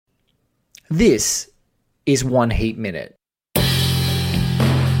This is One Heat Minute.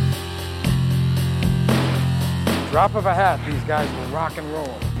 Drop of a hat, these guys will rock and roll.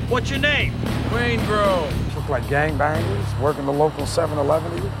 What's your name? Wayne Grove. Look like gangbangers, working the local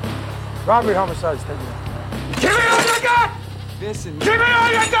 7-Eleven here. Robbery, homicides, take it out. Give me all you got! Give me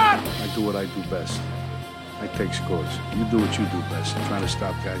all you got! I do what I do best. I take scores. You do what you do best. Trying to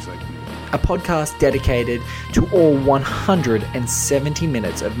stop guys like you. A podcast dedicated to all 170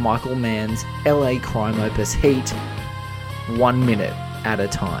 minutes of Michael Mann's LA crime opus Heat, 1 minute at a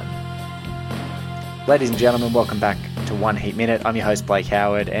time. Ladies and gentlemen, welcome back to One Heat Minute. I'm your host, Blake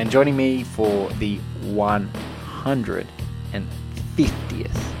Howard, and joining me for the 150th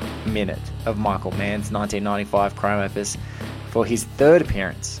minute of Michael Mann's 1995 crime opus for his third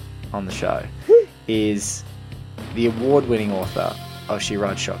appearance on the show is the award-winning author of She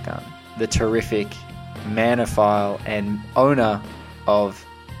Rides Shotgun, the terrific manophile and owner of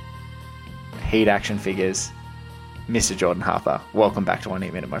Heat action figures, Mr. Jordan Harper. Welcome back to One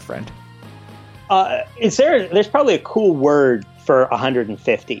Heat Minute, my friend. There's probably a cool word for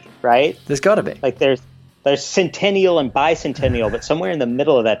 150, right? There's got to be. Like there's centennial and bicentennial, but somewhere in the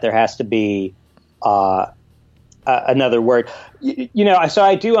middle of that there has to be another word. You know, so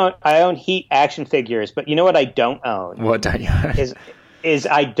I own Heat action figures, but you know what I don't own? What don't you own? Is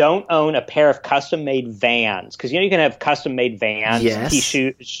I don't own a pair of custom-made Vans, because you can have custom-made Vans, yes.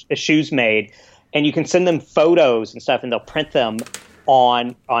 shoes made, and you can send them photos and stuff, and they'll print them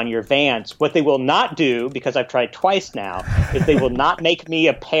on your Vans. What they will not do, because I've tried twice now, is they will not make me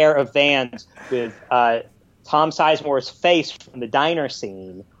a pair of Vans with Tom Sizemore's face from the diner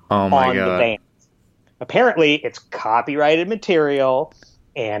scene on the Vans. Apparently, it's copyrighted material,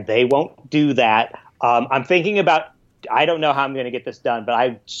 and they won't do that. I'm thinking about. I don't know how I'm going to get this done, but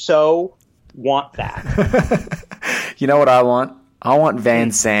I so want that. You know what I want? I want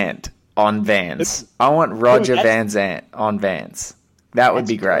Van Sant on Vans. I want Roger Van Zant on Vans. That would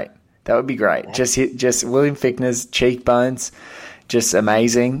be great. That would be great. Just William Fichtner's cheekbones, just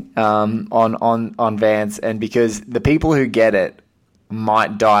amazing on Vans. And because the people who get it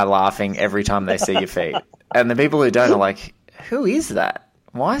might die laughing every time they see your feet. And the people who don't are like, who is that?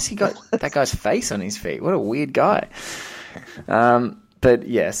 Why has he got that guy's face on his feet? What a weird guy. But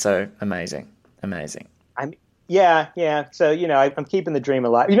yeah, so amazing. Yeah. So, you know, I'm keeping the dream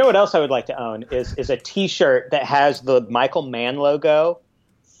alive. You know what else I would like to own is a T-shirt that has the Michael Mann logo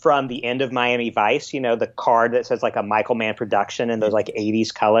from the end of Miami Vice. You know, the card that says like a Michael Mann production in those like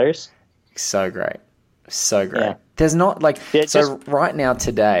 80s colors. So great. Yeah. There's not like right now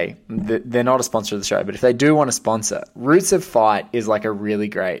today they're not a sponsor of the show, but if they do want to sponsor, Roots of Fight is like a really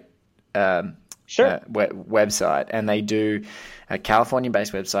great website, and they do a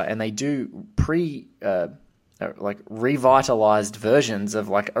California-based website, and they do revitalized versions of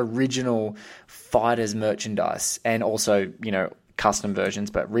like original fighters merchandise, and also, you know, custom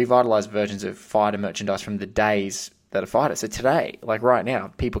versions, but revitalized versions of fighter merchandise from the days that are fighters. So today, like right now,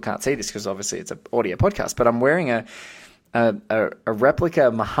 people can't see this because obviously it's an audio podcast, but I'm wearing a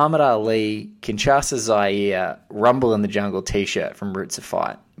replica Muhammad Ali Kinshasa Zaire Rumble in the Jungle t-shirt from Roots of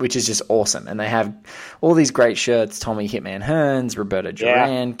Fight, which is just awesome. And they have all these great shirts, Tommy Hitman Hearns, Roberto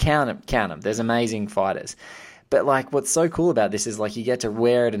Duran, count them. There's amazing fighters. But like what's so cool about this is like you get to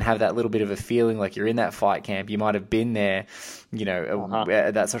wear it and have that little bit of a feeling like you're in that fight camp. You might have been there, you know,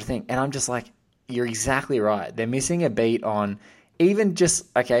 that sort of thing. And I'm just like, you're exactly right. They're missing a beat on even just,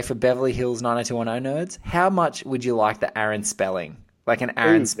 okay, for Beverly Hills 90210 nerds, how much would you like the Aaron Spelling? Like an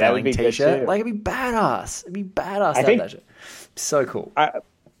Aaron Spelling t-shirt? Like it'd be badass. It'd be badass to have that shit. So cool.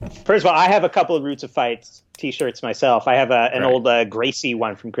 First of all, I have a couple of Roots of Fights t-shirts myself. I have an old Gracie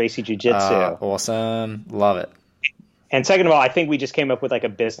one from Gracie Jiu-Jitsu. Awesome. Love it. And second of all, I think we just came up with like a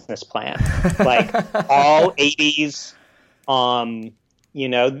business plan. Like all 80s, you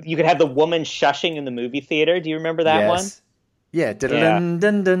know, you could have the woman shushing in the movie theater. Do you remember that one? Yeah. Dun, dun,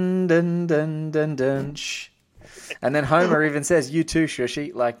 dun, dun, dun, dun, dun, shh. And then Homer even says, "You too,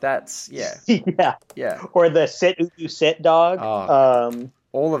 Shushy." Like that's yeah. Or the sit you sit dog.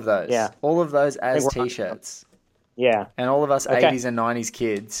 All of those. Yeah. All of those as t-shirts. Yeah. And all of us 80s and 90s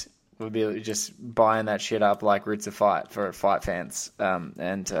kids would be just buying that shit up like Roots of Fight for fight fans,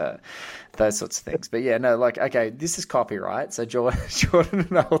 and those sorts of things. But yeah, no, like, okay, this is copyright, so Jordan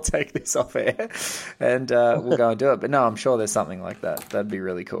and I will take this off air, and we'll go and do it. But no, I'm sure there's something like that. That'd be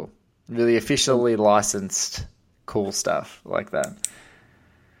really cool. Really officially licensed cool stuff like that.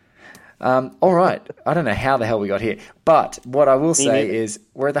 All right. I don't know how the hell we got here. But what I will say is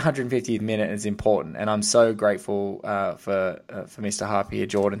we're at the 150th minute and it's important. And I'm so grateful for Mr. Harper here,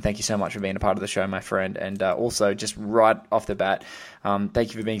 Jordan. Thank you so much for being a part of the show, my friend. And also, just right off the bat,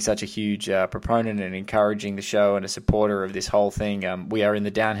 thank you for being such a huge proponent and encouraging the show and a supporter of this whole thing. We are in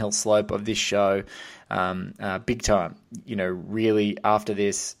the downhill slope of this show big time. Really, after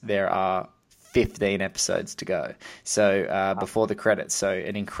this, there are 15 episodes to go. So before the credits. So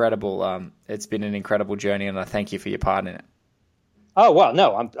it's been an incredible journey, and I thank you for your part in it. Oh, well,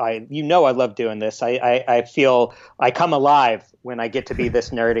 no, I love doing this. I feel I come alive when I get to be this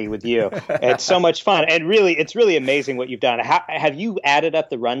nerdy with you. It's so much fun. And really, it's really amazing what you've done. Have you added up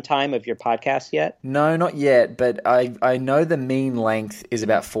the runtime of your podcast yet? No, not yet, but I know the mean length is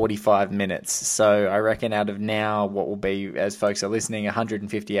about 45 minutes. So I reckon out of now, what will be, as folks are listening,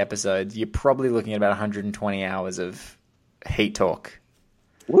 150 episodes, you're probably looking at about 120 hours of heat talk.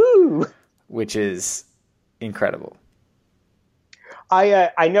 Woo! Which is incredible.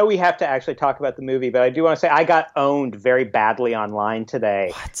 I know we have to actually talk about the movie, but I do want to say I got owned very badly online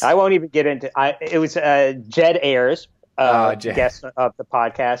today. What? I won't even get into it. Was Jed Ayers, guest of the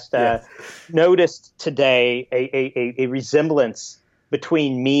podcast, Yes. noticed today a resemblance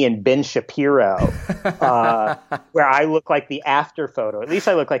between me and Ben Shapiro, where I look like the after photo. At least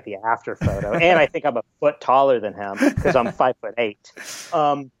I look like the after photo. And I think I'm a foot taller than him because I'm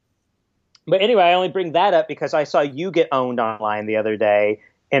 5'8". But anyway, I only bring that up because I saw you get owned online the other day,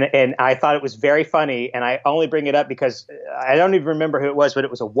 and I thought it was very funny. And I only bring it up because I don't even remember who it was, but it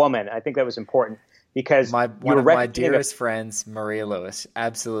was a woman. I think that was important because one of my dearest friends, Maria Lewis,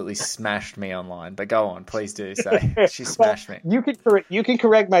 absolutely smashed me online. But go on, please do say she smashed me. You can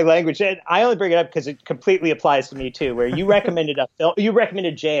correct my language, and I only bring it up because it completely applies to me too. Where you recommended a film, you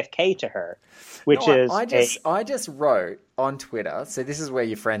recommended JFK to her, which I just wrote on Twitter. So this is where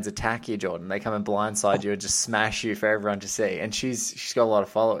your friends attack you, Jordan. They come and blindside you and just smash you for everyone to see. And she's got a lot of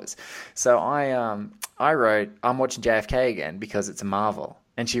followers. So I wrote, I'm watching JFK again because it's a Marvel.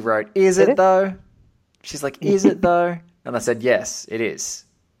 And she wrote, is it though? She's like, is it though? And I said, yes, it is.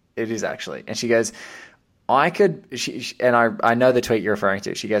 It is actually. And she goes, I know the tweet you're referring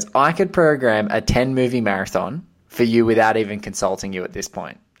to. She goes, I could program a 10 movie marathon for you without even consulting you at this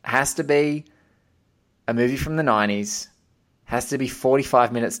point. It has to be a movie from the 90s, has to be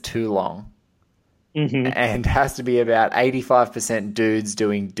 45 minutes too long, and has to be about 85% dudes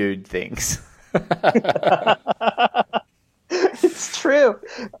doing dude things. It's true.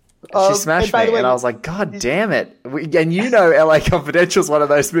 She smashed me, and I was like, God damn it. And LA Confidential is one of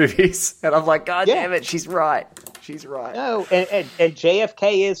those movies. And I'm like, God damn it, she's right. She's right. No, and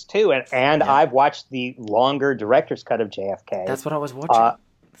JFK is too. And I've watched the longer director's cut of JFK. That's what I was watching.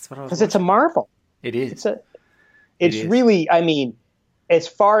 Because it's a Marvel. It is. It's really, I mean, as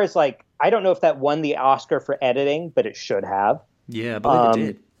far as I don't know if that won the Oscar for editing, but it should have. Yeah, I believe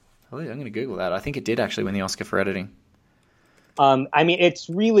it did. I'm going to Google that. I think it did actually win the Oscar for editing. I mean, it's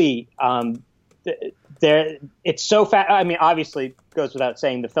really it's so fast. I mean, obviously, it goes without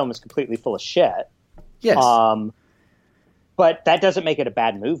saying the film is completely full of shit. Yes. But that doesn't make it a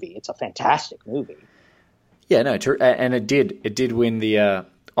bad movie. It's a fantastic movie. Yeah, no, and it did win the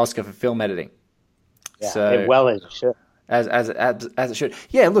Oscar for film editing. Yeah, so as it should. As it should.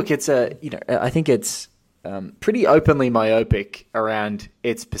 Yeah, look, it's I think it's pretty openly myopic around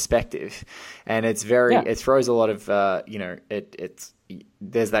its perspective, and it's it throws a lot of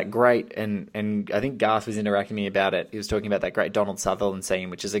there's that great and I think Garth was interacting with me about it. He was talking about that great Donald Sutherland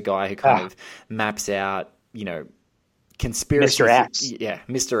scene, which is a guy who kind of maps out conspiracy. Mr. X. Yeah,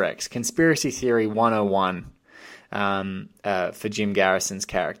 Mr. X. Conspiracy Theory 101. For Jim Garrison's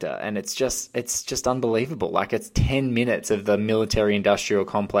character, and it's just unbelievable. Like, it's 10 minutes of the military industrial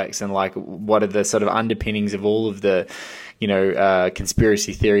complex and what are the sort of underpinnings of all of the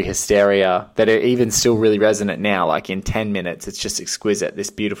conspiracy theory hysteria that are even still really resonant now. Like, in 10 minutes, it's just exquisite, this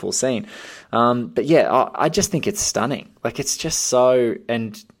beautiful scene. But yeah, I just think it's stunning. Like, it's just so,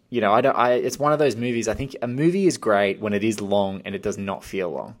 and it's one of those movies. I think a movie is great when it is long and it does not feel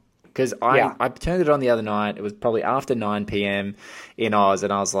long. Because I turned it on the other night. It was probably after 9 p.m. in Oz,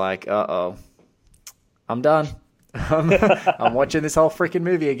 and I was like, uh-oh, I'm done. I'm watching this whole freaking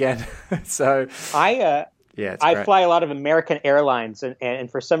movie again. So I fly a lot of American Airlines,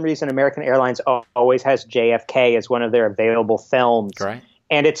 and for some reason American Airlines always has JFK as one of their available films. Great.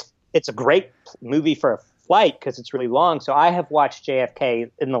 And it's a great movie for a flight because it's really long. So I have watched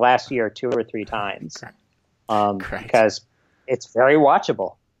JFK in the last year 2 or 3 times. Great. Because it's very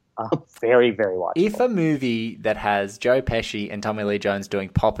watchable. Very, very watchable. If a movie that has Joe Pesci and Tommy Lee Jones doing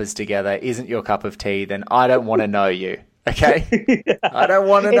poppers together isn't your cup of tea, then I don't want to know you. Okay? I don't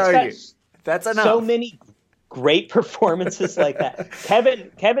want to know you. That's enough. So many great performances like that.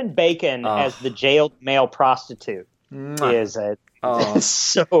 Kevin Bacon as the jailed male prostitute is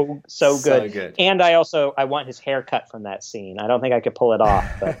so good. And I want his haircut from that scene. I don't think I could pull it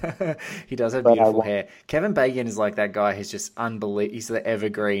off. But, he does have beautiful hair. Kevin Bacon is like that guy who's just unbelievable. He's the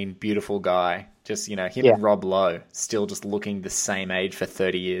evergreen, beautiful guy. Just, him and Rob Lowe still just looking the same age for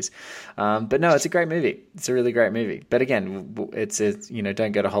 30 years. But no, it's a great movie. It's a really great movie. But again,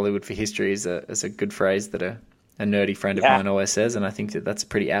 don't go to Hollywood for history is a good phrase that a nerdy friend of mine always says, and I think that's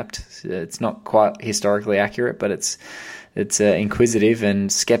pretty apt. It's not quite historically accurate, but it's inquisitive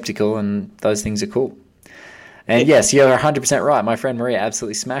and skeptical, and those things are cool. And yes, you're 100% right. My friend Maria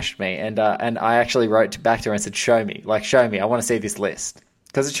absolutely smashed me, and I actually wrote back to her and said, show me. I want to see this list.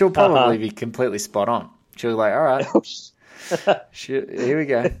 Because she'll probably be completely spot on. She'll be like, all right, here we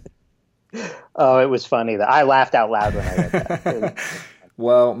go. Oh, it was funny. I laughed out loud when I read that.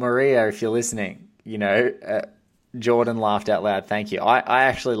 Well, Maria, if you're listening, Jordan laughed out loud. Thank you. I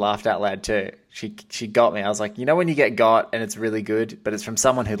actually laughed out loud too. She got me. I was like, when you get got and it's really good, but it's from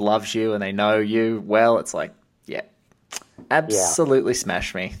someone who loves you and they know you well, it's like, absolutely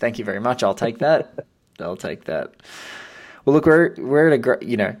smash me. Thank you very much. I'll take that. I'll take that. Well, look, we're at a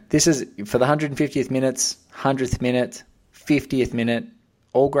great, this is for the 150th minutes, 100th minute, 50th minute,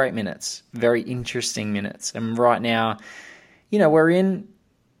 all great minutes, very interesting minutes. And right now, we're in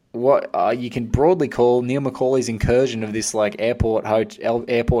what you can broadly call Neil McCauley's incursion of this like airport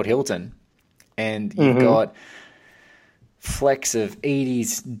Hilton. And you've got flecks of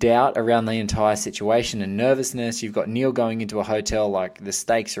Edie's doubt around the entire situation and nervousness. You've got Neil going into a hotel like the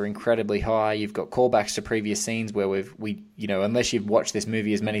stakes are incredibly high. You've got callbacks to previous scenes where unless you've watched this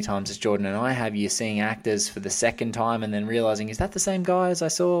movie as many times as Jordan and I have, you're seeing actors for the second time and then realizing, is that the same guy as I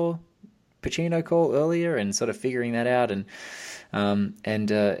saw Pacino call earlier, and sort of figuring that out. And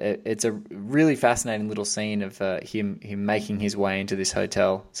it's a really fascinating little scene of him making his way into this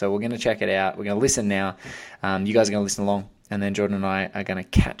hotel. So we're going to check it out. We're going to listen now. You guys are going to listen along, and then Jordan and I are going to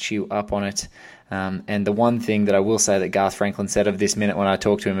catch you up on it. And the one thing that I will say that Garth Franklin said of this minute when I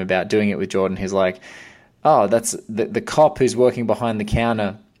talked to him about doing it with Jordan, he's like, oh, that's the cop who's working behind the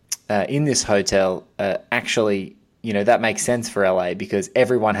counter in this hotel actually... that makes sense for LA because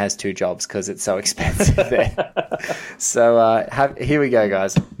everyone has two jobs because it's so expensive there. So here we go,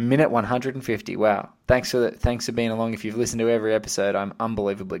 guys. Minute 150. Wow. Thanks for being along. If you've listened to every episode, I'm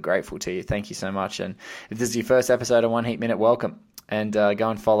unbelievably grateful to you. Thank you so much. And if this is your first episode of One Heat Minute, welcome. And go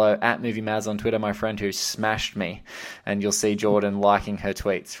and follow @MovieMaz on Twitter, my friend who smashed me. And you'll see Jordan liking her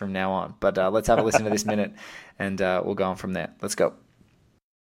tweets from now on. But let's have a listen to this minute, and we'll go on from there. Let's go.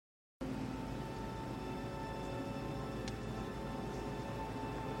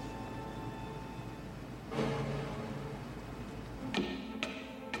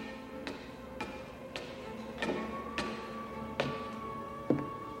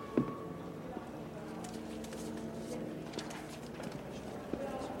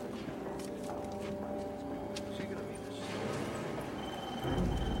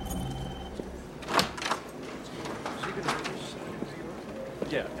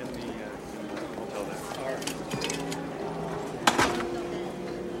 Yeah, in the hotel there. All right.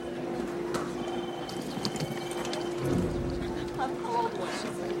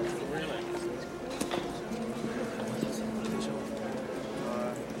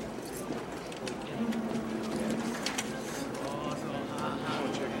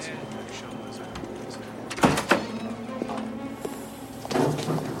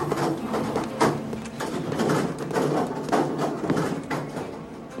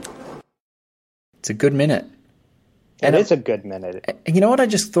 It's a good minute. And it's a good minute. You know what I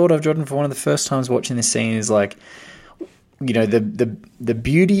just thought of, Jordan, for one of the first times watching this scene is like, the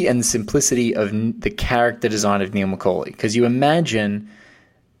beauty and simplicity of the character design of Neil McCauley. Because you imagine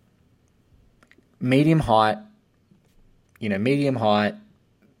medium height,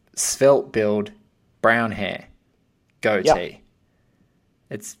 svelte build, brown hair, goatee.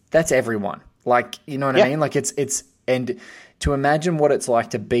 Yeah. That's everyone. Like, you know what I mean? Like and to imagine what it's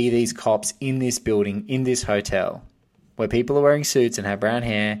like to be these cops in this building, in this hotel, where people are wearing suits and have brown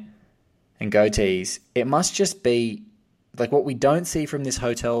hair and goatees, it must just be like what we don't see from this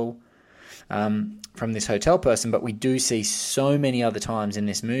hotel person, but we do see so many other times in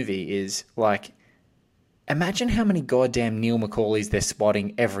this movie is like, imagine how many goddamn Neil McCauleys they're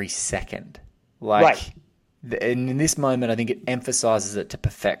spotting every second. Like, right. And in this moment, I think it emphasizes it to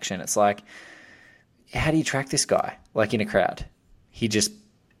perfection. It's like, how do you track this guy? Like in a crowd, he just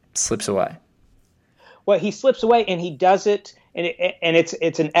slips away. Well, he slips away, and he does it and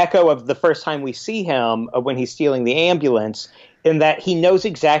it's an echo of the first time we see him when he's stealing the ambulance, in that he knows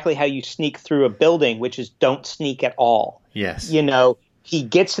exactly how you sneak through a building, which is don't sneak at all. Yes. He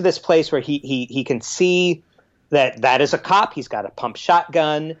gets to this place where he can see that is a cop. He's got a pump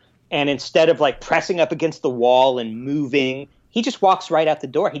shotgun, and instead of like pressing up against the wall and moving, he just walks right out the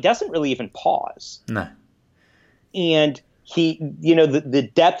door. He doesn't really even pause. No. And he, the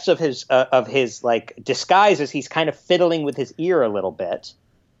depths of his like disguises, he's kind of fiddling with his ear a little bit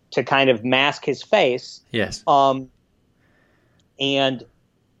to kind of mask his face. Yes. And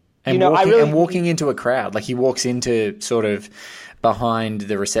walking into a crowd, like he walks into sort of behind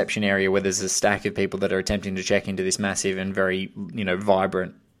the reception area where there's a stack of people that are attempting to check into this massive and very,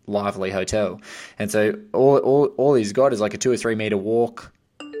 vibrant, lively hotel. And so all he's got is like a 2 or 3 meter walk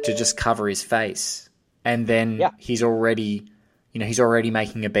to just cover his face. And then he's already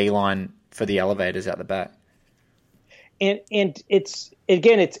making a beeline for the elevators out the back. And it's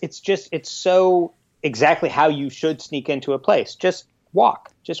so exactly how you should sneak into a place. Just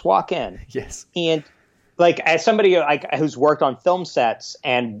walk in. Yes. And like, as somebody who's worked on film sets,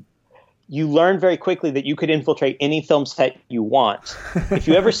 and you learn very quickly that you could infiltrate any film set you want. If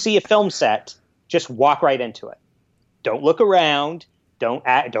you ever see a film set, just walk right into it. Don't look around. Don't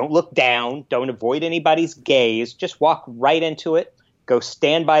look down. Don't avoid anybody's gaze. Just walk right into it. Go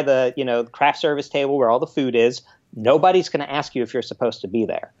stand by the craft service table where all the food is. Nobody's going to ask you if you're supposed to be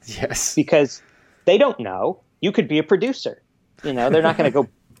there. Yes. Because they don't know. You could be a producer. They're not going to go.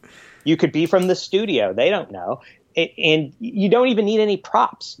 You could be from the studio. They don't know. And you don't even need any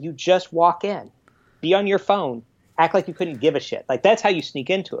props. You just walk in. Be on your phone. Act like you couldn't give a shit. Like, that's how you sneak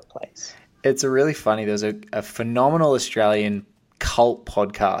into a place. It's a really funny. There was a phenomenal Australian cult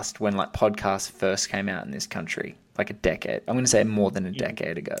podcast when like podcasts first came out in this country, like a decade. I'm going to say more than a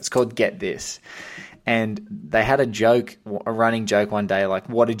decade ago. It's called Get This. And they had a running joke one day, like,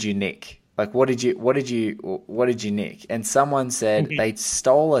 what did you nick? Like, what did you nick? And someone said they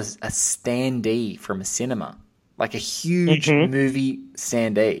stole a standee from a cinema, like a huge movie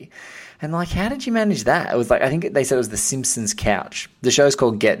standee. And like, how did you manage that? It was like, I think they said it was the Simpsons couch. The show's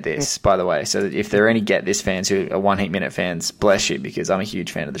called Get This, by the way. So if there are any Get This fans who are One Heat Minute fans, bless you, because I'm a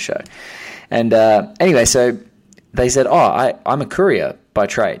huge fan of the show. And anyway, so they said, I'm a courier by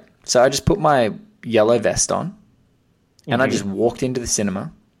trade. So I just put my yellow vest on and I just walked into the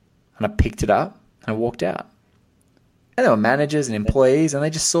cinema and I picked it up and I walked out. And there were managers and employees and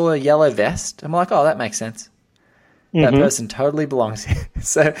they just saw a yellow vest. I'm like, oh, that makes sense. That person totally belongs here.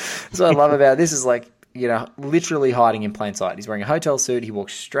 So that's what I love about this is like, literally hiding in plain sight. He's wearing a hotel suit. He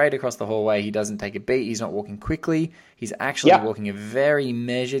walks straight across the hallway. He doesn't take a beat. He's not walking quickly. He's actually walking a very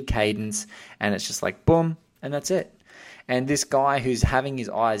measured cadence. And it's just like, boom, and that's it. And this guy who's having his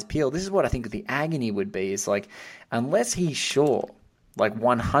eyes peeled, this is what I think the agony would be. Is like, unless he's sure, like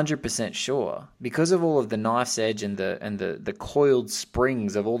 100% sure, because of all of the knife's edge and the coiled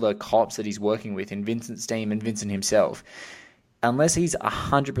springs of all the cops that he's working with in Vincent's team and Vincent himself, unless he's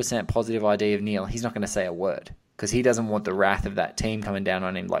 100% positive ID of Neil, he's not going to say a word because he doesn't want the wrath of that team coming down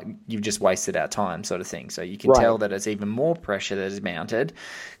on him like, you've just wasted our time sort of thing. So you can tell that it's even more pressure that is mounted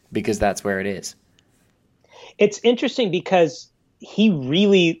because that's where it is. It's interesting because he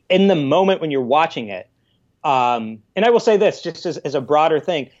really, in the moment when you're watching it, and I will say this just as a broader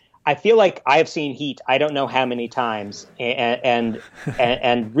thing, I feel like I have seen Heat, I don't know how many times, and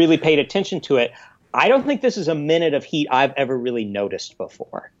really paid attention to it. I don't think this is a minute of Heat I've ever really noticed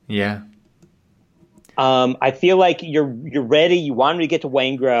before. Yeah. I feel like you're ready. You want him to get to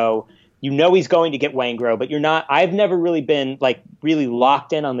Waingro. You know he's going to get Waingro, but you're not. I've never really been like really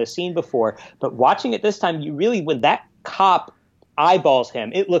locked in on this scene before. But watching it this time, you really, when that cop eyeballs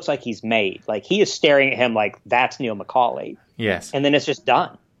him, it looks like he's made. Like he is staring at him like that's Neil McCauley. Yes. And then it's just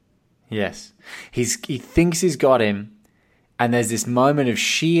done. Yes. He thinks he's got him, and there's this moment of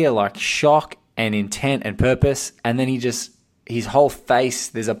sheer like shock and intent and purpose, and then his whole face,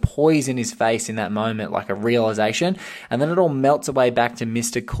 there's a poise in his face in that moment, like a realization, and then it all melts away back to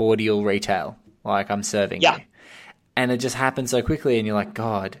Mr. Cordial Retail, like I'm serving you. And it just happens so quickly, and you're like,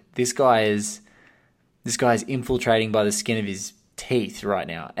 God, this guy is infiltrating by the skin of his teeth right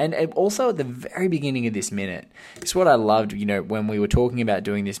now. And also at the very beginning of this minute, it's what I loved, when we were talking about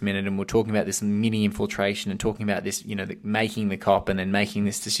doing this minute and we're talking about this mini infiltration and talking about this, making the cop and then making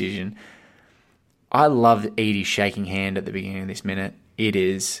this decision. I love Edie's shaking hand at the beginning of this minute. It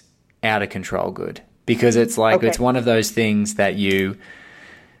is out of control good because it's like, it's one of those things that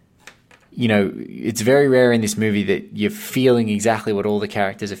it's very rare in this movie that you're feeling exactly what all the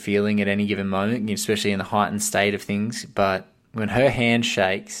characters are feeling at any given moment, especially in the heightened state of things. But when her hand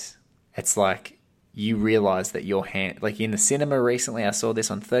shakes, it's like you realize that your hand, like in the cinema recently, I saw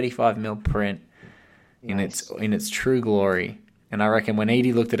this on 35mm print in its true glory. And I reckon when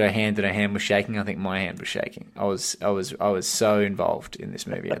Edie looked at her hand and her hand was shaking, I think my hand was shaking. I was so involved in this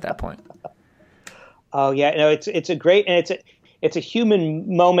movie at that point. Oh yeah, no, it's a great, and it's a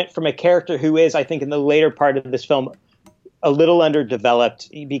human moment from a character who is, I think, in the later part of this film, a little underdeveloped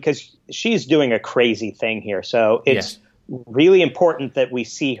because she's doing a crazy thing here. So it's really important that we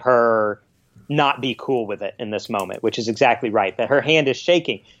see her not be cool with it in this moment, which is exactly right. That her hand is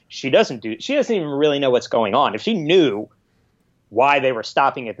shaking. She doesn't even really know what's going on. If she knew why they were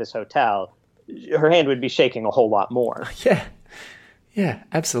stopping at this hotel, her hand would be shaking a whole lot more. Yeah,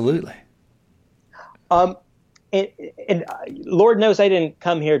 absolutely. And Lord knows I didn't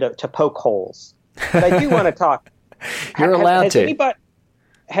come here to poke holes, but I do want to talk. You're allowed to.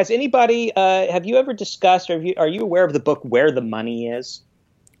 Has anybody? Have you ever discussed, or are you aware of the book Where the Money Is?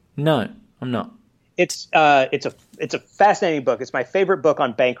 No, I'm not. It's a fascinating book. It's my favorite book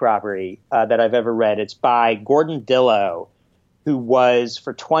on bank robbery that I've ever read. It's by Gordon Dillow, who was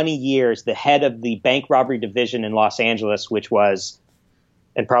for 20 years the head of the bank robbery division in Los Angeles, which was,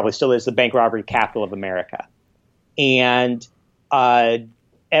 and probably still is, the bank robbery capital of America. And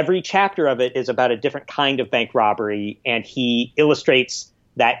every chapter of it is about a different kind of bank robbery, and he illustrates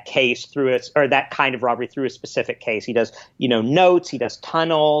that case that kind of robbery through a specific case. He does, notes, he does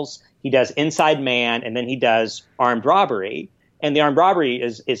tunnels, he does Inside Man, and then he does armed robbery. And the armed robbery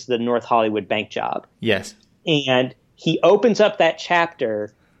is the North Hollywood bank job. Yes. And he opens up that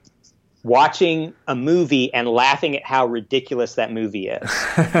chapter watching a movie and laughing at how ridiculous that movie is.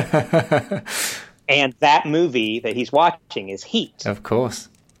 And that movie that he's watching is Heat. Of course.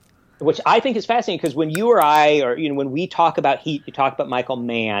 Which I think is fascinating because when you or I, or when we talk about Heat, you talk about Michael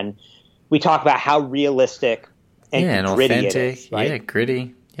Mann, we talk about how realistic and gritty authentic. It is, right? Yeah,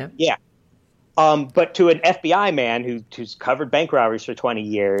 gritty. Yep. Yeah. But to an FBI man who's covered bank robberies for 20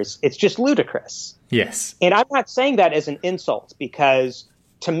 years, it's just ludicrous. Yes. And I'm not saying that as an insult because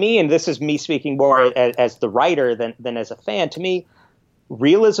to me, and this is me speaking more as the writer than as a fan, to me,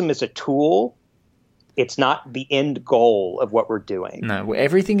 realism is a tool. It's not the end goal of what we're doing. No,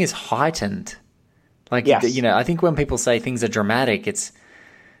 everything is heightened. Like, yes. I think when people say things are dramatic,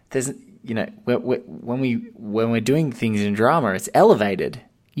 when we're doing things in drama, it's elevated.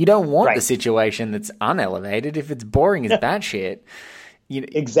 You don't want the situation that's unelevated. If it's boring as batshit,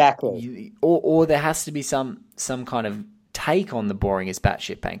 exactly. Or there has to be some kind of take on the boring as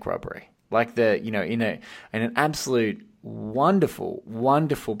batshit bank robbery, like in an absolute wonderful,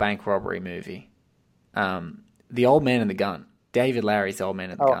 wonderful bank robbery movie. The Old Man and the Gun, David Lowery's The Old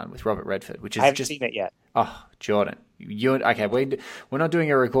Man and the Gun with Robert Redford, which is I haven't seen it yet. Oh, Jordan, we're not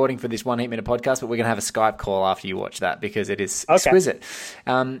doing a recording for this 1 8 minute podcast, but we're gonna have a Skype call after you watch that because it is exquisite.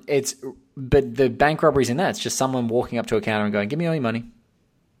 But the bank robberies in that, it's just someone walking up to a counter and going, "Give me all your money.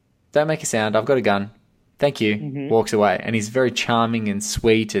 Don't make a sound. I've got a gun. Thank you." Mm-hmm. Walks away, and he's very charming and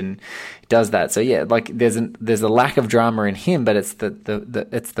sweet and does that. So yeah, like there's a lack of drama in him, but it's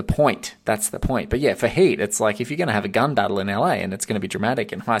it's the point. That's the point. But yeah, for Heat, it's like if you're going to have a gun battle in LA and it's going to be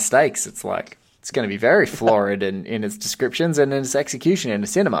dramatic and high stakes, it's like it's going to be very florid in its descriptions and in its execution in the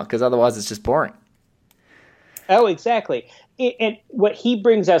cinema, because otherwise it's just boring. Oh, exactly. And what he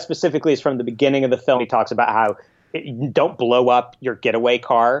brings out specifically is from the beginning of the film. He talks about how don't blow up your getaway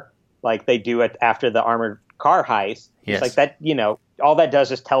car like they do after the armored car heist. Yes. It's like that, all that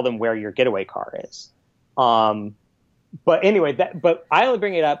does is tell them where your getaway car is. But anyway, but I only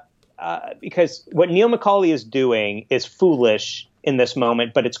bring it up because what Neil McCauley is doing is foolish in this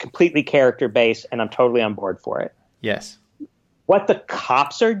moment, but it's completely character based, and I'm totally on board for it. Yes. What the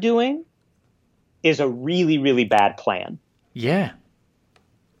cops are doing is a really, really bad plan. Yeah.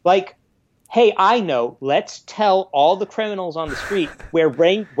 Like, hey, I know, let's tell all the criminals on the street where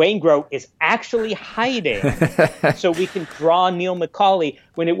Waingro is actually hiding so we can draw Neil McCauley,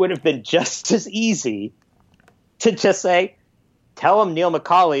 when it would have been just as easy to just say, tell him Neil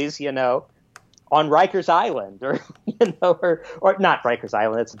McCauley's, on Rikers Island or not Rikers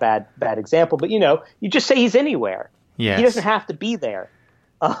Island. That's a bad example, but you just say he's anywhere. Yes. He doesn't have to be there.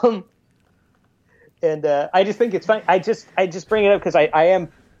 And I just think it's funny. I just bring it up because I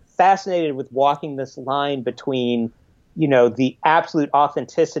am fascinated with walking this line between, the absolute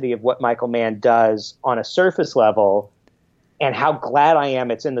authenticity of what Michael Mann does on a surface level and how glad I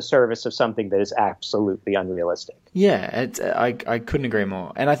am it's in the service of something that is absolutely unrealistic. Yeah, I couldn't agree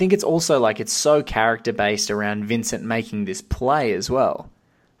more. And I think it's also like it's so character-based around Vincent making this play as well.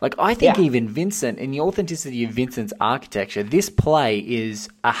 Like, I think even Vincent, in the authenticity of Vincent's architecture, this play is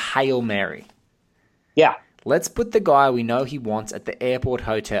a Hail Mary. Yeah. Let's put the guy we know he wants at the airport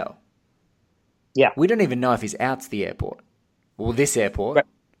hotel. Yeah. We don't even know if he's out to the airport or this airport. Right.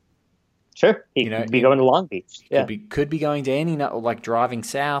 Sure. He could be going to Long Beach. Yeah. Could be going to any, like driving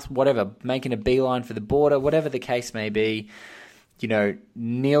south, whatever, making a beeline for the border, whatever the case may be. You know,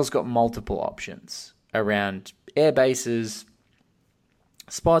 Neil's got multiple options around air bases,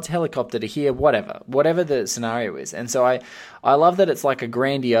 spots, helicopter to here, whatever the scenario is. And so I love that it's like a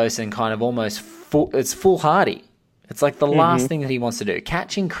grandiose and kind of almost it's foolhardy. It's like the last thing that he wants to do.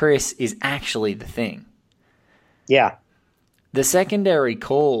 Catching Chris is actually the thing. Yeah. The secondary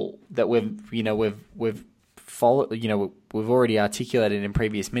call that we've followed, we've already articulated in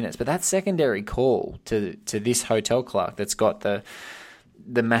previous minutes, but that secondary call to this hotel clerk that's got the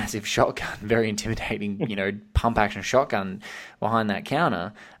massive shotgun, very intimidating, pump action shotgun behind that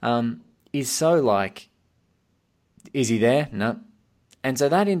counter, is so like, is he there? No. And so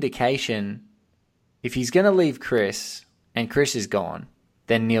that indication, if he's going to leave Chris and Chris is gone,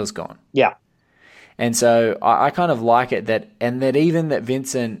 then Neil's gone. Yeah. And so I kind of like it that even that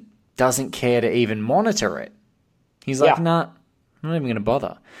Vincent doesn't care to even monitor it. He's like, nah, I'm not even going to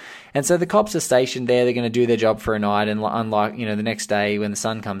bother. And so the cops are stationed there. They're going to do their job for a night. And unlike, the next day when the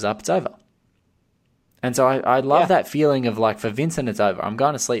sun comes up, it's over. And so I love that feeling of like, for Vincent, it's over. I'm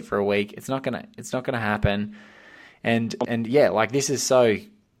going to sleep for a week. It's not going to happen. And yeah, like this is so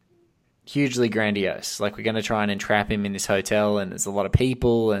hugely grandiose. Like we're going to try and entrap him in this hotel and there's a lot of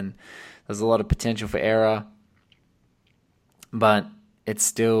people and there's a lot of potential for error. But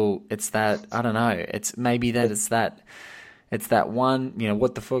it's that, I don't know. It's maybe that it's that one,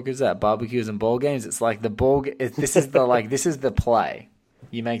 what the fuck is that? Barbecues and ball games. It's like this is the play.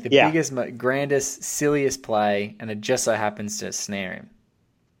 You make the biggest, grandest, silliest play, and it just so happens to snare him.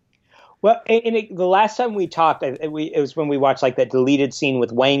 Well, the last time we talked, it was when we watched like that deleted scene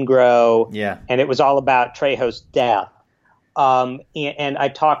with Waingro. Yeah. And it was all about Trejo's death. And we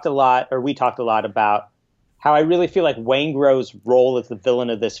talked a lot about how I really feel like Waingro's role as the villain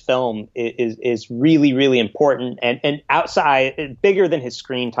of this film is really, really important and outside, bigger than his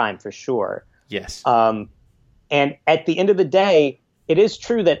screen time for sure. Yes. And at the end of the day, it is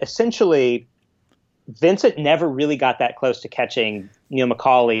true that essentially Vincent never really got that close to catching Neil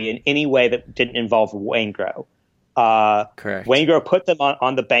McCauley in any way that didn't involve Waingro. Correct. Waingro put them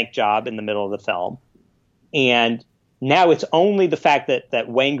on the bank job in the middle of the film. And now it's only the fact that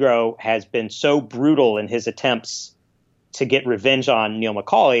Waingro has been so brutal in his attempts to get revenge on Neil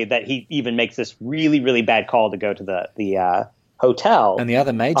McCauley that he even makes this really, really bad call to go to the hotel. And the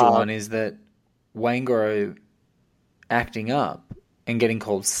other major one is that Waingro acting up and getting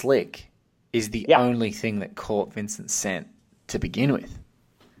called slick is the only thing that caught Vincent's scent to begin with.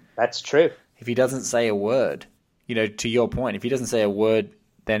 That's true. If he doesn't say a word, to your point, if he doesn't say a word,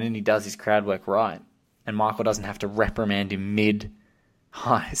 then he does his crowd work right. And Michael doesn't have to reprimand him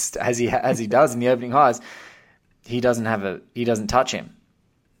mid-heist as he does in the opening heist. He doesn't touch him.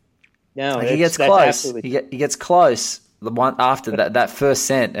 No, he gets close. He gets close. The one after that first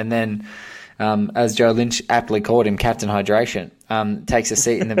scent, and then as Joe Lynch aptly called him, Captain Hydration, takes a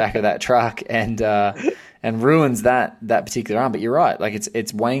seat in the back of that truck and ruins that particular arm. But you're right. Like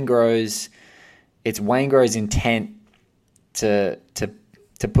it's Waingro's intent to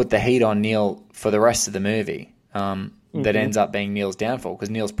put the heat on Neil for the rest of the movie. That ends up being Neil's downfall,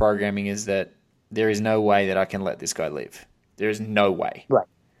 because Neil's programming is that there is no way that I can let this guy live. There is no way. Right.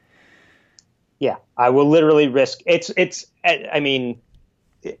 Yeah, I will literally risk. I mean,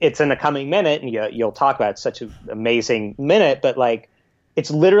 it's in the coming minute, and you'll talk about it. It's such an amazing minute, but like, it's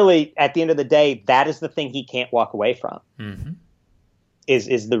literally at the end of the day, that is the thing he can't walk away from. Mm-hmm.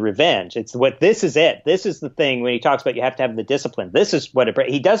 Is the revenge. This is it. This is the thing when he talks about you have to have the discipline. This is what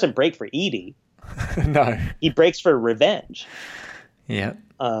he doesn't break for Edie. No. He breaks for revenge. Yeah.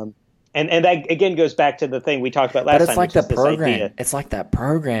 And that again goes back to the thing we talked about last time. But it's like the program. It's like that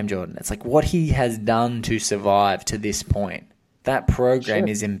program, Jordan. It's like what he has done to survive to this point. That program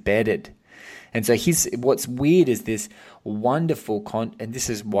is embedded. And so what's weird is this wonderful and this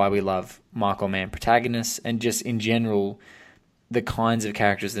is why we love Michael Mann protagonists, and just in general the kinds of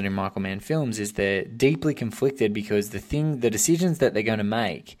characters that are in Michael Mann films, is they're deeply conflicted because the decisions that they're going to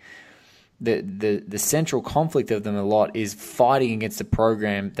make, the central conflict of them a lot is fighting against a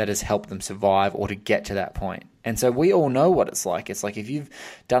program that has helped them survive or to get to that point. And so we all know what it's like. It's like if you've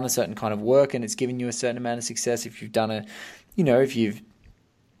done a certain kind of work and it's given you a certain amount of success, if you've done if you've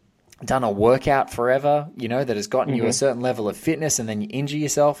done a workout forever, that has gotten you a certain level of fitness, and then you injure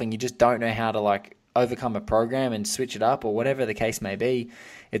yourself and you just don't know how to like overcome a program and switch it up or whatever the case may be.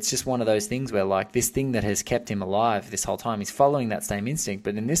 It's just one of those things where like this thing that has kept him alive this whole time, he's following that same instinct,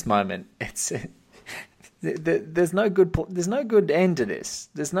 but in this moment it's There's no good end to this.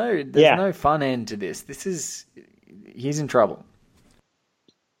 There's no fun end to this. He's in trouble.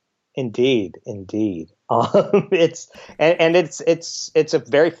 Indeed. It's a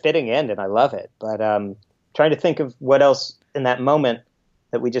very fitting end, and I love it. But trying to think of what else in that moment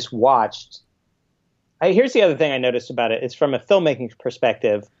that we just watched. Here's the other thing I noticed about it. It's from a filmmaking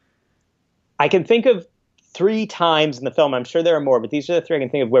perspective. I can think of 3 times in the film. I'm sure there are more, but these are the 3 I can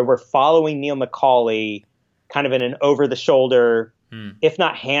think of where we're following Neil McCauley kind of in an over-the-shoulder, if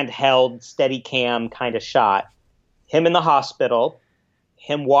not handheld, steady cam kind of shot. Him in the hospital,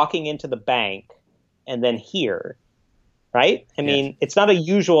 him walking into the bank, and then here, right? I mean, it's not a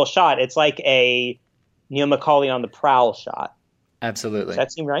usual shot. It's like a Neil McCauley on the prowl shot. Absolutely. Does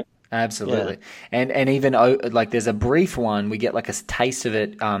that seem right? Absolutely. Yeah. And even like there's a brief one, we get like a taste of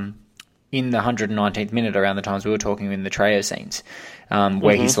it in the 119th minute around the times we were talking in the Trejo scenes,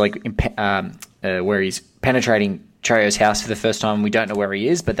 where he's like where he's penetrating Trejo's house for the first time. We don't know where he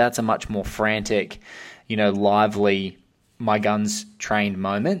is, but that's a much more frantic, lively, my gun's trained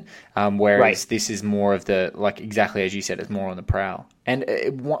moment. Whereas this is more of the, like exactly as you said, it's more on the prowl. And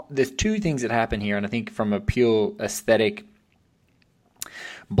there's 2 things that happen here, and I think from a pure aesthetic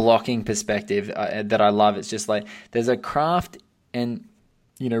blocking perspective that I love. It's just like there's a craft, and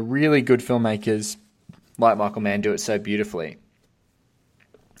really good filmmakers like Michael Mann do it so beautifully,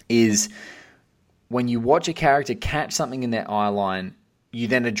 is when you watch a character catch something in their eye line, you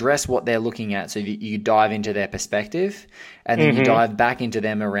then address what they're looking at, so you dive into their perspective, and then you dive back into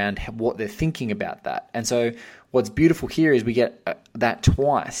them around what they're thinking about that. And so what's beautiful here is we get that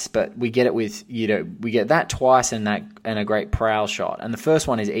twice, but we get it with, we get that twice and a great prowl shot. And the first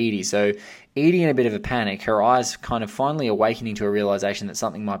one is Edie. So Edie in a bit of a panic, her eyes kind of finally awakening to a realization that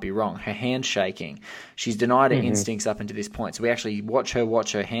something might be wrong. Her hand's shaking. She's denied her instincts up until this point. So we actually watch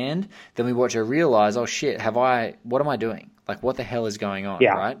her hand, then we watch her realize, oh shit, what am I doing? Like, what the hell is going on,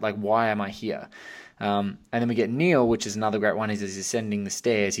 right? Like, why am I here? And then we get Neil, which is another great one. As he's ascending the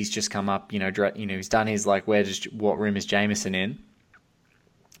stairs, he's just come up, he's done his, like, what room is Jameson in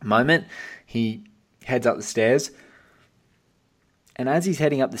moment. He heads up the stairs. And as he's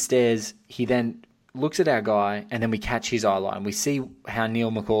heading up the stairs, he then looks at our guy, and then we catch his eye line. We see how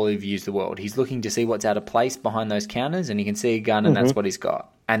Neil McCauley views the world. He's looking to see what's out of place behind those counters, and he can see a gun, and that's what he's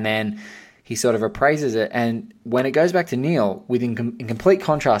got. And then he sort of appraises it, and when it goes back to Neil, in complete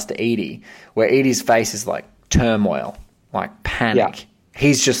contrast to Edie, where Edie's face is like turmoil, like panic,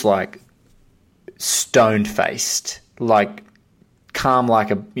 he's just like stone-faced, like calm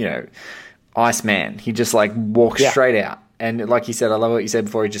like a, Iceman. He just like walks straight out. And like you said, I love what you said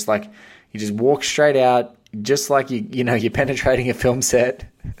before, he just walks straight out, just like you're penetrating a film set.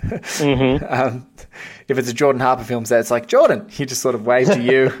 If it's a Jordan Harper film set, it's like, Jordan, he just sort of waves to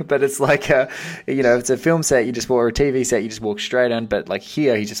you. But it's like it's a film set, or a TV set, you just walk straight on. But like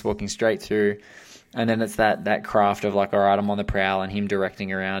here, he's just walking straight through. And then it's that craft of like, all right, I'm on the prowl, and him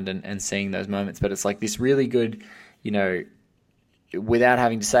directing around and seeing those moments. But it's like this really good, without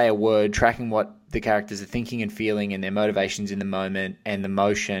having to say a word, tracking what the characters are thinking and feeling and their motivations in the moment and the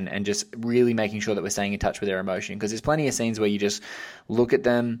motion, and just really making sure that we're staying in touch with their emotion. Because there's plenty of scenes where you just look at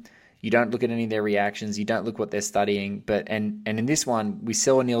them, you don't look at any of their reactions, you don't look what they're studying. But and in this one, we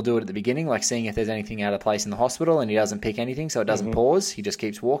saw Neil do it at the beginning, like seeing if there's anything out of place in the hospital, and he doesn't pick anything, so it doesn't pause. He just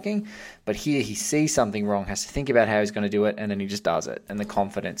keeps walking. But here he sees something wrong, has to think about how he's going to do it, and then he just does it. And the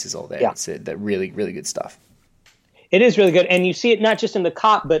confidence is all there. It's that really, really good stuff. It is really good, and you see it not just in the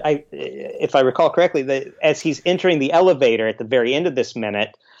cop, but if I recall correctly, as he's entering the elevator at the very end of this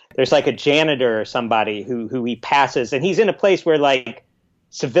minute, there's like a janitor or somebody who he passes, and he's in a place where like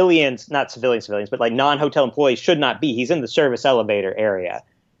not civilians, but like non-hotel employees should not be. He's in the service elevator area,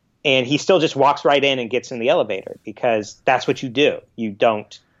 and he still just walks right in and gets in the elevator, because that's what you do. You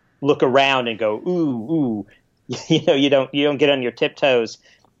don't look around and go, ooh, you don't get on your tiptoes.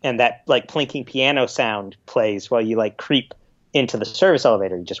 And that like plinking piano sound plays while you like creep into the service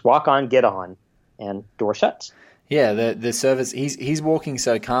elevator. You just walk on, get on, and door shuts. Yeah, the service. He's walking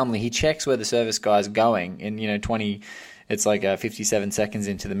so calmly. He checks where the service guy's going, and it's like 57 seconds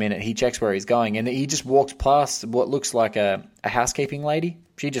into the minute. He checks where he's going, and he just walks past what looks like a housekeeping lady.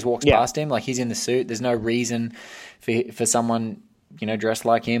 She just walks past him like he's in the suit. There's no reason for someone dressed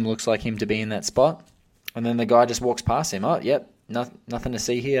like him, looks like him, to be in that spot. And then the guy just walks past him. Oh, yep. Nothing to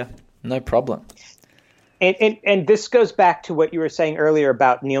see here. No problem. And this goes back to what you were saying earlier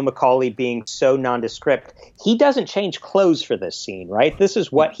about Neil McCauley being so nondescript. He doesn't change clothes for this scene, right? This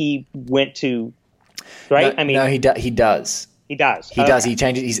is what he went to, right? No, he does. He does. He does. He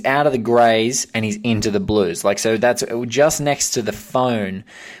changes. He's out of the greys and he's into the blues. Like, so that's just next to the phone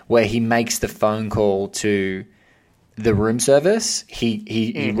where he makes the phone call to the room service.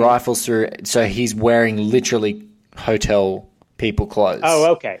 He rifles through. So he's wearing literally hotel people clothes.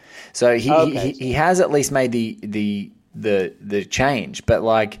 Oh, okay. So he has at least made the change. But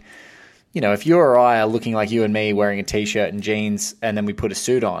like, you know, if you or I are looking like you and me wearing a t-shirt and jeans and then we put a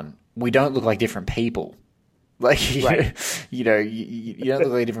suit on, we don't look like different people. Like, right. you know, you don't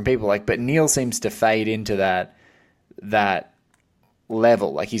look like different people. Like, but Neil seems to fade into that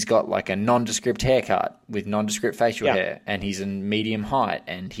level. Like, he's got like a nondescript haircut with nondescript facial hair, and he's in medium height,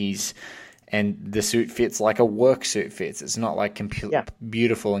 and the suit fits like a work suit fits. It's not like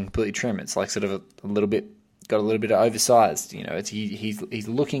beautiful and completely trim. It's like sort of a little bit, got a little bit of oversized. You know, it's he's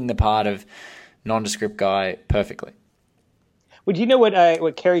looking the part of nondescript guy perfectly. Well, do you know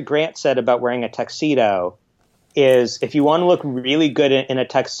what Cary Grant said about wearing a tuxedo? Is if you want to look really good in a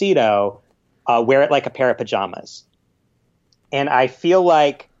tuxedo, wear it like a pair of pajamas. And I feel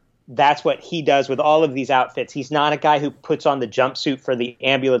like that's what he does with all of these outfits. He's not a guy who puts on the jumpsuit for the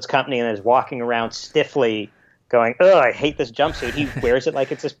ambulance company and is walking around stiffly going, "Oh, I hate this jumpsuit." He wears it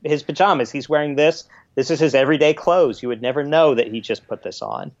like it's his pajamas. He's wearing this. This is his everyday clothes. You would never know that he just put this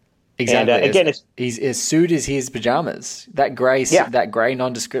on. Exactly. And, again, his suit is his pajamas. That gray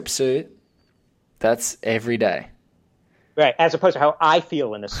nondescript suit. That's every day. Right, as opposed to how I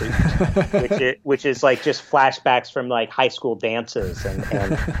feel in a suit, which is like just flashbacks from like high school dances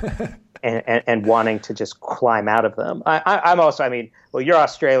and wanting to just climb out of them. I'm also, I mean, well, you're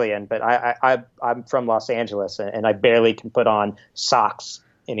Australian, but I'm from Los Angeles, and I barely can put on socks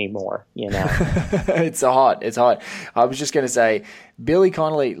anymore, you know. It's hot. I was just going to say, Billy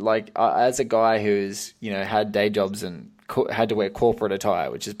Connolly, like as a guy who's, you know, had day jobs and had to wear corporate attire,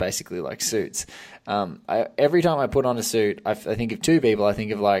 which is basically like suits. Every time I put on a suit, I think of two people. I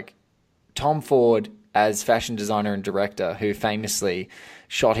think of like Tom Ford as fashion designer and director, who famously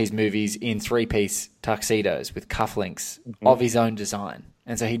shot his movies in 3-piece tuxedos with cufflinks of his own design.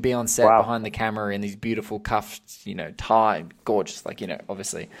 And so he'd be on set behind the camera in these beautiful cuffed, you know, tie, gorgeous. Like, you know,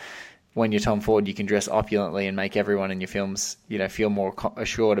 obviously when you're Tom Ford, you can dress opulently and make everyone in your films, you know, feel more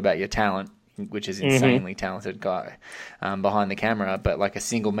assured about your talent, which is insanely talented guy behind the camera. But like a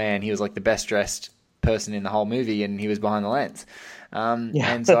single man, he was like the best dressed person in the whole movie, and he was behind the lens.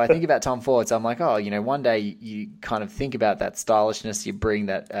 And so I think about Tom Ford, so I'm like, oh, you know, one day you kind of think about that stylishness, you bring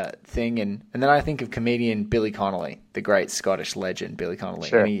that thing, and then I think of comedian Billy Connolly, the great Scottish legend Billy Connolly.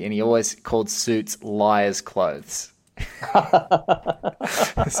 Sure. And he always called suits liar's clothes.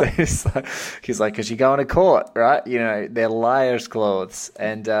 So he's like, because you go into court, right? You know, they're liar's clothes,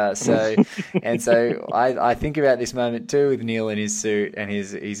 and so I think about this moment too with Neil in his suit and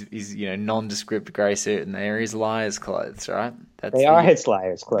his you know nondescript grey suit, and they're his liar's clothes, right? They are his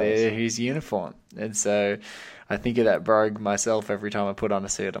liar's clothes. They're his uniform, and so I think of that brogue myself every time I put on a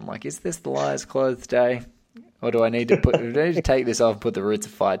suit. I'm like, is this the liar's clothes day? Or do I need to take this off and put the Roots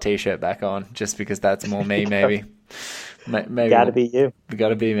of Fire t-shirt back on just because that's more me, maybe? Maybe gotta be you.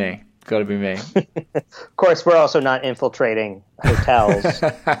 Gotta be me. Of course, we're also not infiltrating hotels.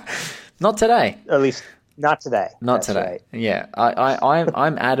 Not today. At least not today. Not today. Right. Yeah.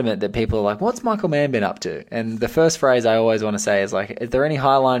 I'm adamant that people are like, what's Michael Mann been up to? And the first phrase I always want to say is like, is there any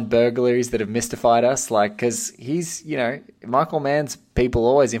Highline burglaries that have mystified us? Like, because he's, you know, Michael Mann's people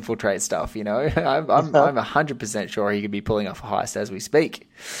always infiltrate stuff, you know. I'm 100% sure he could be pulling off a heist as we speak.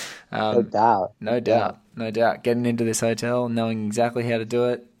 No doubt. Getting into this hotel, knowing exactly how to do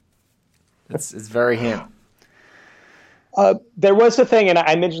it. It's very him. There was a thing, and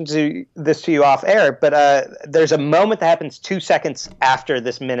I mentioned this to you off air, but there's a moment that happens 2 seconds after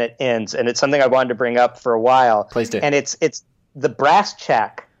this minute ends, and it's something I wanted to bring up for a while. Please do. And it's the brass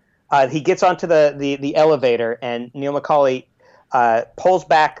check. He gets onto the elevator, and Neil McCauley pulls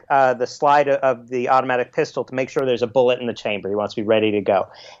back the slide of the automatic pistol to make sure there's a bullet in the chamber. He wants to be ready to go.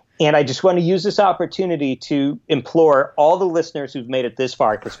 And I just want to use this opportunity to implore all the listeners who've made it this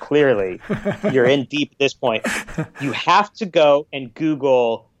far, because clearly you're in deep at this point. You have to go and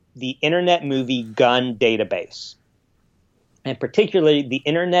Google the Internet Movie Gun Database, and particularly the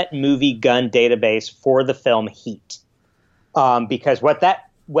Internet Movie Gun Database for the film Heat. Because what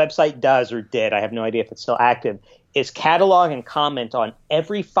that website does, or did, I have no idea if it's still active, is catalog and comment on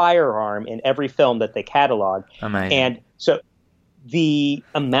every firearm in every film that they catalog. Amazing. And so the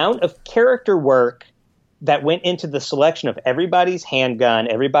amount of character work that went into the selection of everybody's handgun,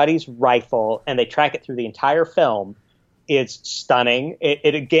 everybody's rifle, and they track it through the entire film is stunning.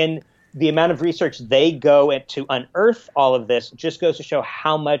 It again, the amount of research they go to unearth all of this just goes to show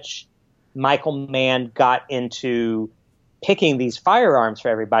how much Michael Mann got into picking these firearms for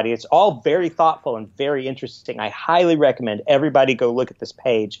everybody. It's all very thoughtful and very interesting. I highly recommend everybody go look at this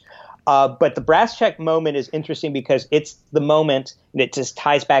page. But the brass check moment is interesting because it's the moment, and it just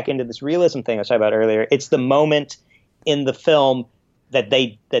ties back into this realism thing I was talking about earlier. It's the moment in the film that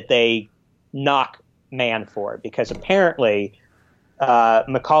they knock Mann for, because apparently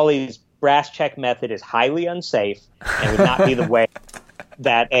Macaulay's brass check method is highly unsafe and would not be the way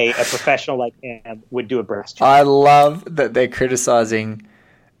that a professional like him would do a brass check. I love that they're criticizing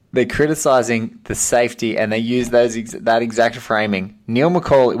the safety, and they use that exact framing. Neil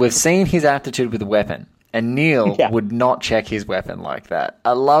McCauley, we've seen his aptitude with a weapon, and Neil would not check his weapon like that.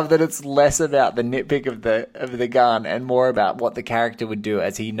 I love that it's less about the nitpick of the gun and more about what the character would do,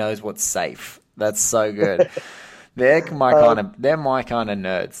 as he knows what's safe. That's so good. They're my kind of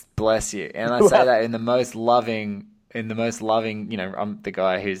nerds. Bless you. And I say that in the most loving. I'm the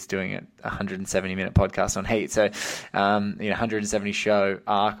guy who's doing a 170-minute podcast on Heat. So, 170 show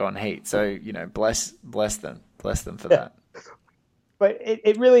arc on Heat. So, bless them for that. But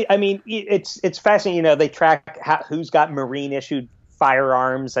it really, I mean, it's fascinating. They track who's got Marine issued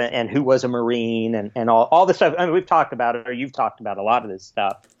firearms and who was a Marine and all this stuff. I mean, we've talked about it, or you've talked about a lot of this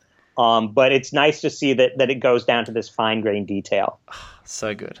stuff. But it's nice to see that it goes down to this fine grained detail.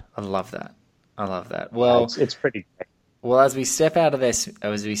 So good. I love that. Well, it's pretty great. Well, as we step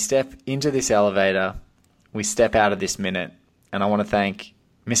into this elevator, we step out of this minute, and I want to thank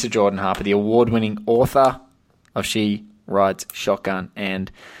Mr. Jordan Harper, the award-winning author of She Rides Shotgun,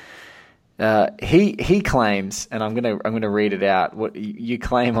 and he claims, and I'm gonna read it out. What you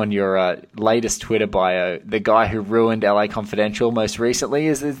claim on your latest Twitter bio, the guy who ruined LA Confidential most recently,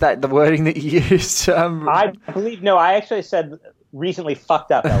 is that the wording that you used? I believe no. I actually said recently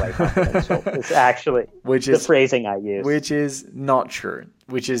fucked up LA Confidential. It's actually the phrasing I use, which is not true.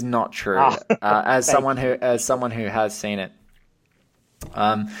 As someone who has seen it,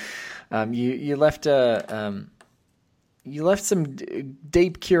 you left some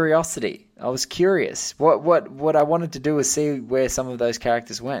deep curiosity. I was curious. What I wanted to do was see where some of those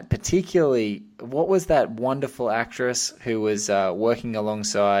characters went. Particularly, what was that wonderful actress who was working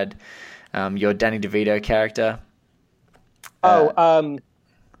alongside your Danny DeVito character? I'm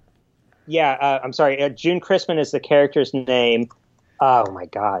sorry. June Chrisman is the character's name. Oh my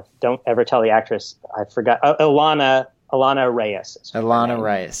God! Don't ever tell the actress. I forgot. Ilana Reyes. Ilana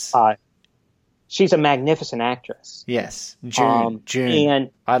Reyes. She's a magnificent actress. Yes, June. And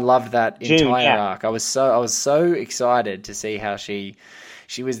I loved that entire arc. I was so excited to see how she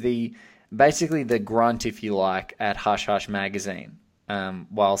was basically the grunt, if you like, at Hush Hush magazine.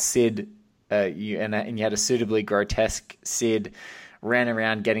 While Sid, you had a suitably grotesque Sid, ran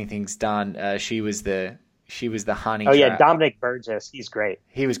around getting things done. She was the honey trap. Yeah, Dominic Burgess. He's great.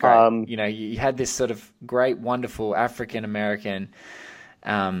 He was great. You had this sort of great, wonderful African American.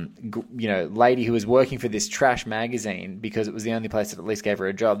 Lady who was working for this trash magazine because it was the only place that at least gave her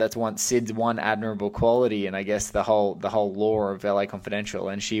a job. That's Sid's one admirable quality, and I guess the whole lore of LA Confidential.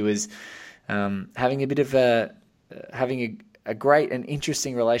 And she was having a great and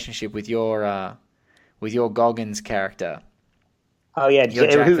interesting relationship with your Goggins character. Oh yeah,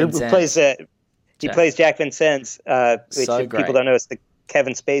 who plays he plays Jack Vincennes, which so people don't know is the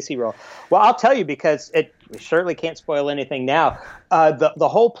Kevin Spacey role. Well, I'll tell you, because we certainly can't spoil anything now. The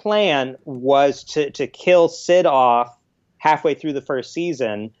whole plan was to kill Sid off halfway through the first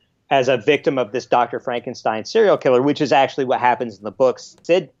season as a victim of this Dr. Frankenstein serial killer, which is actually what happens in the books.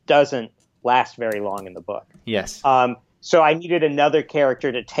 Sid doesn't last very long in the book. Yes. So I needed another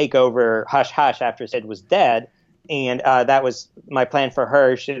character to take over Hush Hush after Sid was dead. And that was my plan for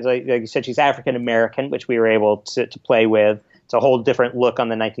her. She's like you said, she's African American, which we were able to play with. It's a whole different look on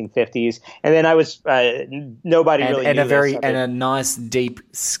the 1950s. And then I was nobody really knew this. And a nice deep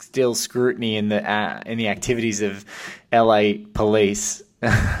still scrutiny in the activities of LA police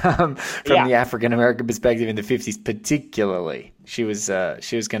from the African American perspective in the 50s, particularly. She was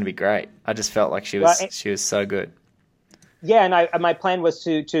going to be great. I just felt like she was so good. Yeah, and my plan was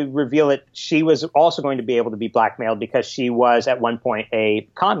to reveal that she was also going to be able to be blackmailed because she was at one point a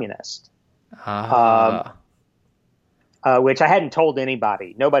communist. Which I hadn't told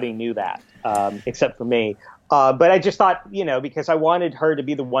anybody. Nobody knew that except for me. But I just thought, because I wanted her to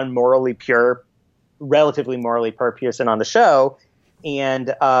be the one relatively morally pure person on the show, and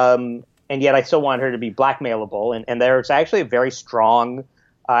yet I still want her to be blackmailable. And there's actually a very strong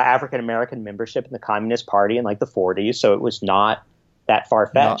African American membership in the Communist Party in like the 40s, so it was not that far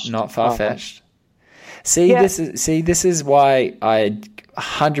fetched. Not far fetched. This is why I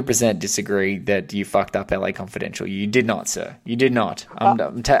 100% disagree that you fucked up LA Confidential. You did not, sir. You did not.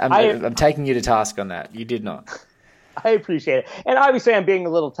 I'm taking you to task on that. You did not. I appreciate it. And obviously I'm being a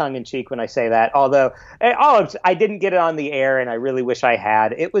little tongue-in-cheek when I say that, although I didn't get it on the air, and I really wish I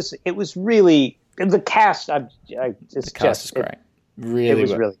had. It was really – the cast – the cast is great. Really it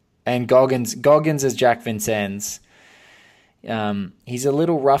was good. Really. And Goggins as Jack Vincennes, he's a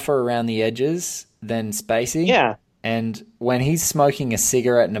little rougher around the edges than Spacey. Yeah. And when he's smoking a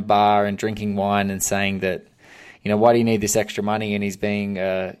cigarette in a bar and drinking wine and saying that, why do you need this extra money? And he's being,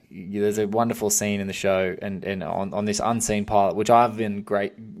 there's a wonderful scene in the show and on this unseen pilot, which I've been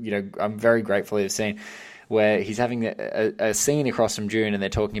great, I'm very grateful to have seen, where he's having a scene across from June and they're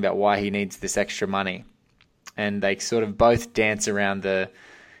talking about why he needs this extra money. And they sort of both dance around the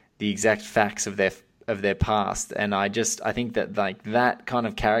exact facts of their past. And I think that like that kind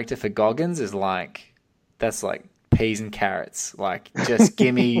of character for Goggins is that's like peas and carrots. Like, just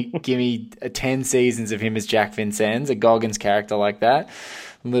give me 10 seasons of him as Jack Vincennes, a Goggins character like that,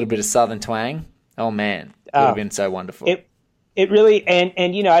 a little bit of Southern twang. Oh man, it would have been so wonderful. It really, and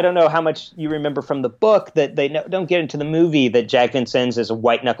I don't know how much you remember from the book that they don't get into the movie that Jack Vincennes is a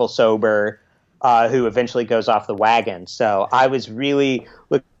white knuckle sober who eventually goes off the wagon. So I was really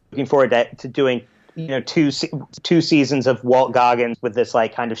looking forward to doing two seasons of Walt Goggins with this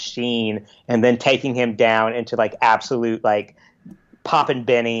like kind of sheen, and then taking him down into like absolute like popping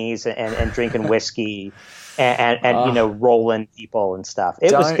bennies and drinking whiskey and rolling people and stuff.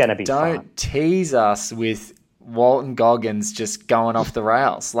 It was going to be fun. Don't tease us with Walton Goggins just going off the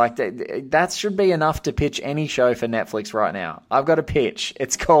rails. Like that should be enough to pitch any show for Netflix right now. I've got a pitch.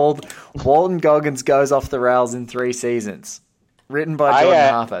 It's called Walton Goggins Goes Off the Rails in 3 Seasons. Written by Jordan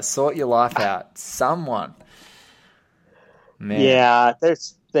Harper. Sort your life out. Someone. Man. Yeah,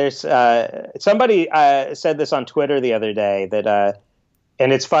 there's somebody said this on Twitter the other day that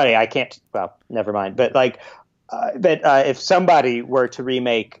and it's funny, I can't, well, never mind, but if somebody were to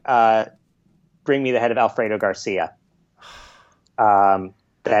remake Bring Me the Head of Alfredo Garcia,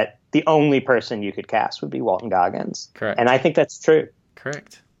 that the only person you could cast would be Walton Goggins. Correct. And I think that's true.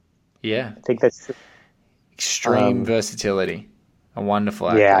 Correct. Yeah. I think that's true. Extreme versatility. A wonderful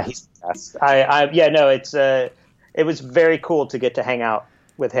actor. Yeah, he's the best. It was very cool to get to hang out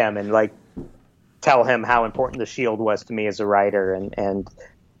with him and like tell him how important The Shield was to me as a writer and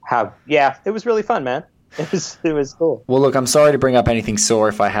how, it was really fun, man. It was cool. Well, look, I'm sorry to bring up anything sore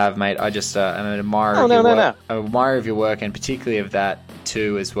if I have, mate. I just am an admirer of your work. An admirer of your work, and particularly of that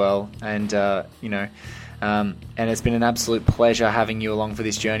too as well. And and it's been an absolute pleasure having you along for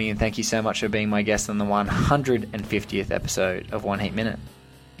this journey. And thank you so much for being my guest on the 150th episode of One Heat Minute.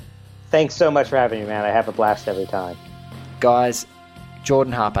 Thanks so much for having me, man. I have a blast every time. Guys,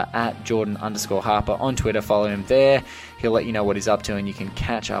 Jordan Harper at Jordan_Harper on Twitter. Follow him there. He'll let you know what he's up to, and you can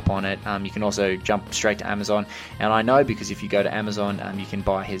catch up on it. You can also jump straight to Amazon. And I know because if you go to Amazon, you can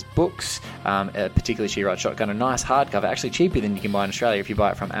buy his books, particularly She Writes Shotgun, a nice hardcover, actually cheaper than you can buy in Australia if you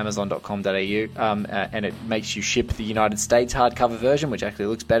buy it from amazon.com.au. And it makes you ship the United States hardcover version, which actually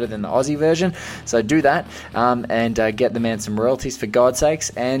looks better than the Aussie version. So do that and get the man some royalties for God's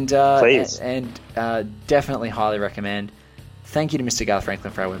sakes. And please. And definitely highly recommend. Thank you to Mr. Garth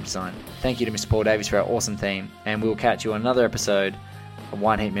Franklin for our web design. Thank you to Mr. Paul Davies for our awesome theme. And we will catch you on another episode of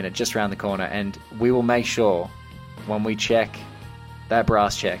One Heat Minute just around the corner. And we will make sure when we check that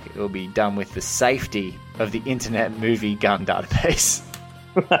brass check, it will be done with the safety of the Internet Movie Gun Database.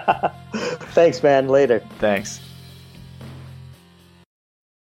 Thanks, man. Later. Thanks.